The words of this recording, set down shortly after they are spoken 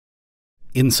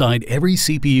Inside every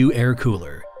CPU air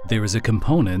cooler, there is a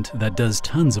component that does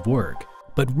tons of work,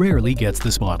 but rarely gets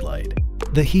the spotlight: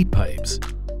 the heat pipes.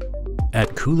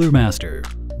 At Cooler Master,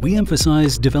 we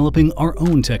emphasize developing our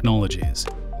own technologies,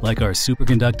 like our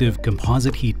superconductive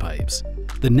composite heat pipes,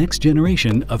 the next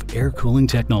generation of air cooling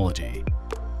technology.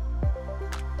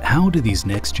 How do these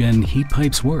next-gen heat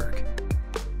pipes work?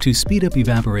 To speed up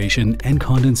evaporation and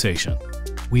condensation,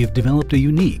 we have developed a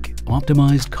unique,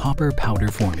 optimized copper powder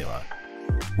formula.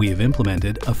 We have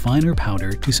implemented a finer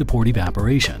powder to support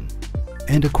evaporation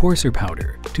and a coarser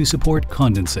powder to support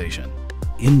condensation.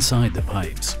 Inside the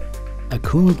pipes, a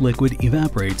coolant liquid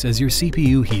evaporates as your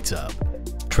CPU heats up,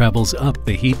 travels up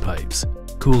the heat pipes,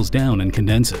 cools down and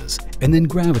condenses, and then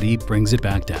gravity brings it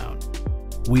back down.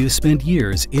 We have spent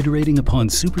years iterating upon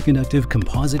superconductive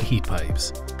composite heat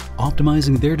pipes,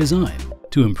 optimizing their design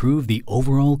to improve the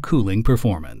overall cooling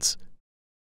performance.